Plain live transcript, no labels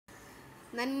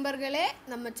நண்பர்களே,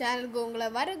 நம்ம சேனலுக்கு உங்களை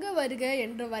வருக வருக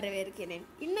என்று வரவேற்கிறேன்.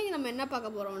 இன்றைக்கி நம்ம என்ன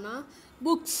பார்க்க போகிறோம்னா,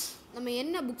 புக்ஸ். நம்ம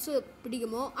என்ன புக்ஸு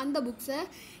பிடிக்குமோ அந்த புக்ஸை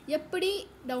எப்படி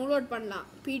டவுன்லோட் பண்ணலாம்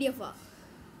பிடிஎஃபாக.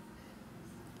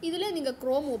 இதில் நீங்கள்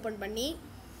க்ரோம் ஓப்பன் பண்ணி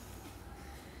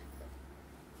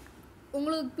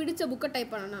உங்களுக்கு பிடிச்ச புக்கை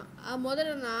டைப் பண்ணணும்.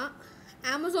 முதல்ல நான்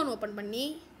அமேசான் ஓப்பன் பண்ணி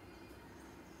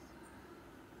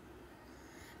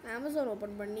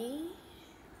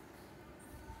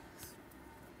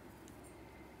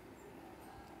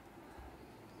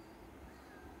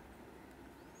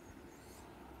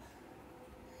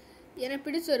எனக்கு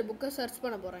பிடிச்ச ஒரு புக்கை சர்ச்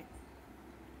பண்ண போகிறேன்.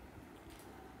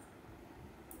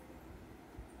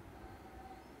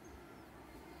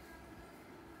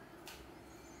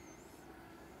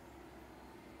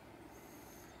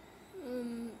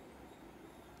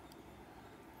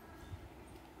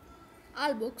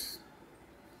 All books.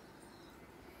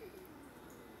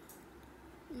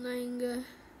 நான் இங்கே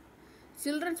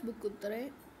சில்ட்ரன்ஸ் புக் கொடுத்துறேன்.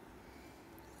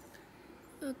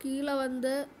 கீழே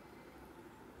வந்து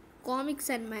காமிக்ஸ்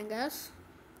அண்ட் மேங்காஸ்.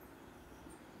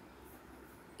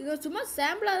 இதை சும்மா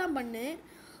சாம்பிளாக தான் பண்ணேன்.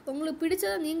 உங்களுக்கு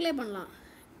பிடிச்சதை நீங்களே பண்ணலாம்.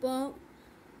 இப்போது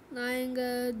நான் இங்கே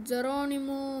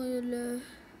ஜெரோனிமோ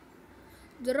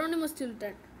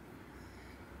ஸ்டில்டன்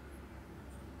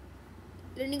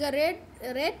இல்லை நீங்கள்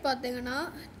ரேட் பார்த்தீங்கன்னா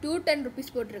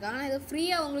 $210 போட்டிருக்காங்க. ஆனால் இதை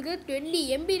ஃப்ரீயாக உங்களுக்கு 20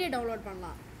 MB டவுன்லோட்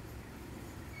பண்ணலாம்.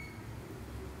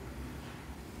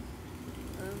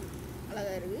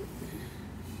 அழகாக இருக்குது.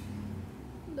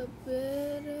 இந்த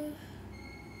பேர்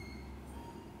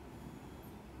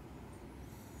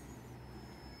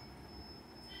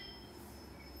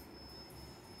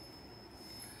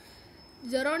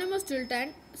ஜெரோனிமோ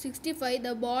ஸ்டில்டன் 65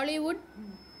 த பாலிவுட்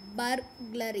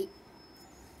பர்க்லரி.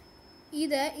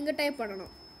 இதை இங்கே டைப்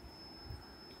பண்ணணும்.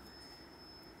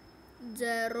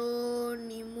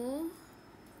 Geronimo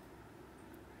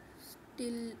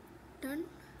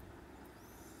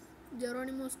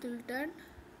Stilton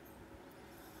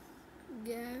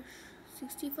Gash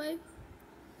 65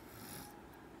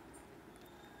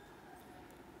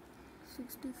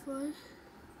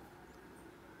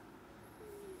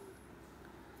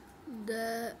 the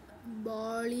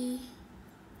Bollywood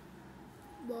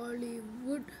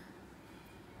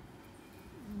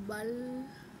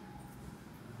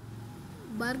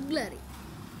burglary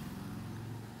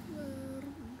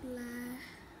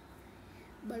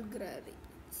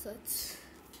search.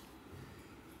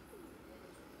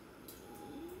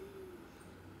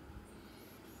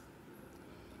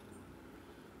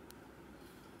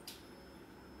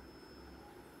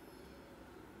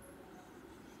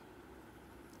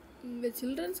 இங்கே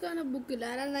சில்ட்ரன்ஸ்க்கான புக் இல்லை,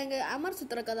 அதனால் நான் இங்கே அமர்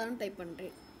சித்திர கதான்னு டைப்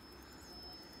பண்ணுறேன்.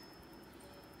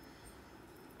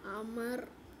 அமர்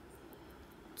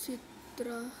சித்ர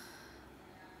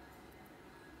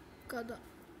கதா.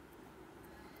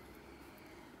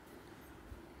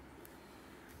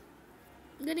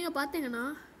 இங்கே நீங்கள் பார்த்தீங்கன்னா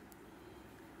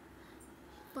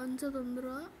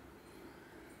பஞ்சதந்திரா,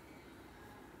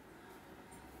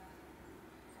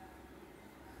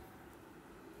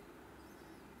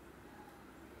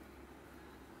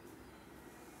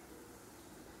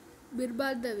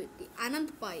 பிர்பால் த வெட்டி,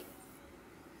 அனந்த் பாய்.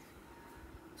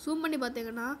 ஜூம் பண்ணி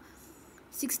பார்த்தீங்கன்னா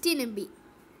 16 MB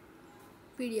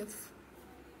PDF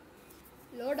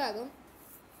லோட் ஆகும்.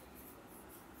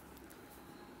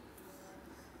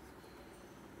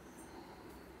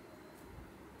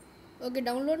 ஓகே,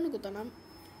 டவுன்லோட்னு குத்தோன்னா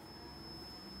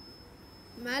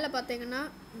மேலே பார்த்தீங்கன்னா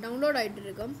டவுன்லோட் ஆகிட்டு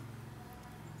இருக்கும்.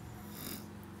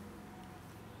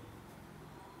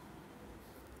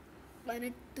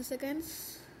 seconds.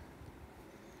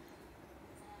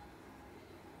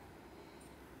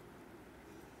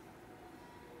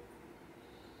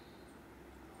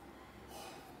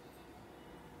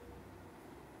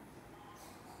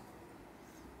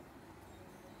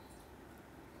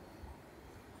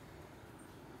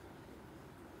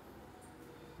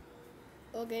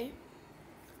 ஓகே,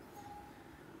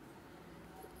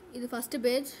 இது ஃபஸ்ட்டு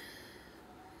பேஜ்.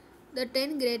 த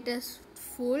 10 கிரேட்டஸ்ட்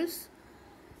ஃபூல்ஸ்.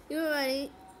 இது மாதிரி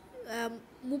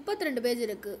 32 பேஜ்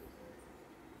இருக்குது.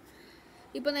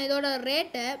 இப்போ நான் இதோட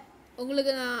ரேட்டை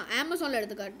உங்களுக்கு நான் அமேசானில்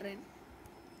எடுத்து காட்டுறேன்.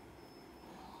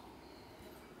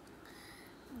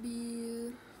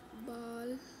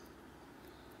 பீர்பால்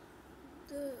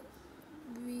த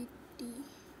வெட்டி.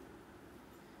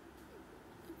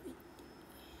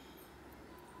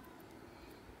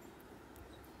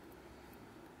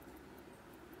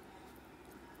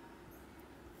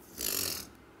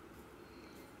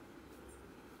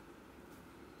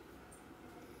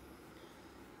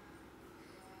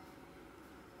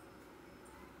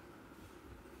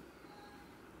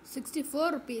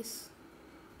 ₹64.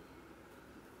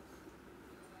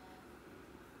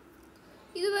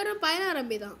 இது வெறும் 16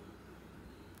 MB தான்.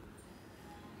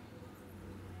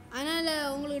 அதனால்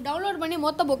உங்களுக்கு டவுன்லோட் பண்ணி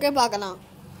மொத்த புக்கே பார்க்கலாம்.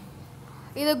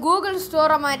 இது கூகுள்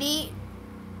ஸ்டோரை மாதிரி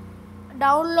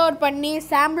டவுன்லோட் பண்ணி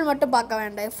சாம்பிள் மட்டும் பார்க்க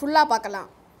வேண்டாம், ஃபுல்லாக பார்க்கலாம்.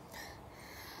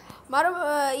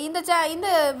 இந்த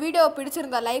வீடியோ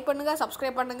பிடிச்சிருந்தா லைக் பண்ணுங்கள்,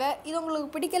 சப்ஸ்கிரைப் பண்ணுங்கள். இது உங்களுக்கு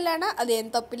பிடிக்கலைன்னா அது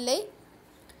என் தப்பில்லை.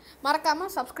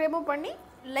 மறக்காமல் சப்ஸ்கிரைபும் பண்ணி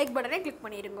லைக் பட்டனை கிளிக்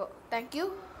பண்ணிடுங்க. தேங்க்யூ.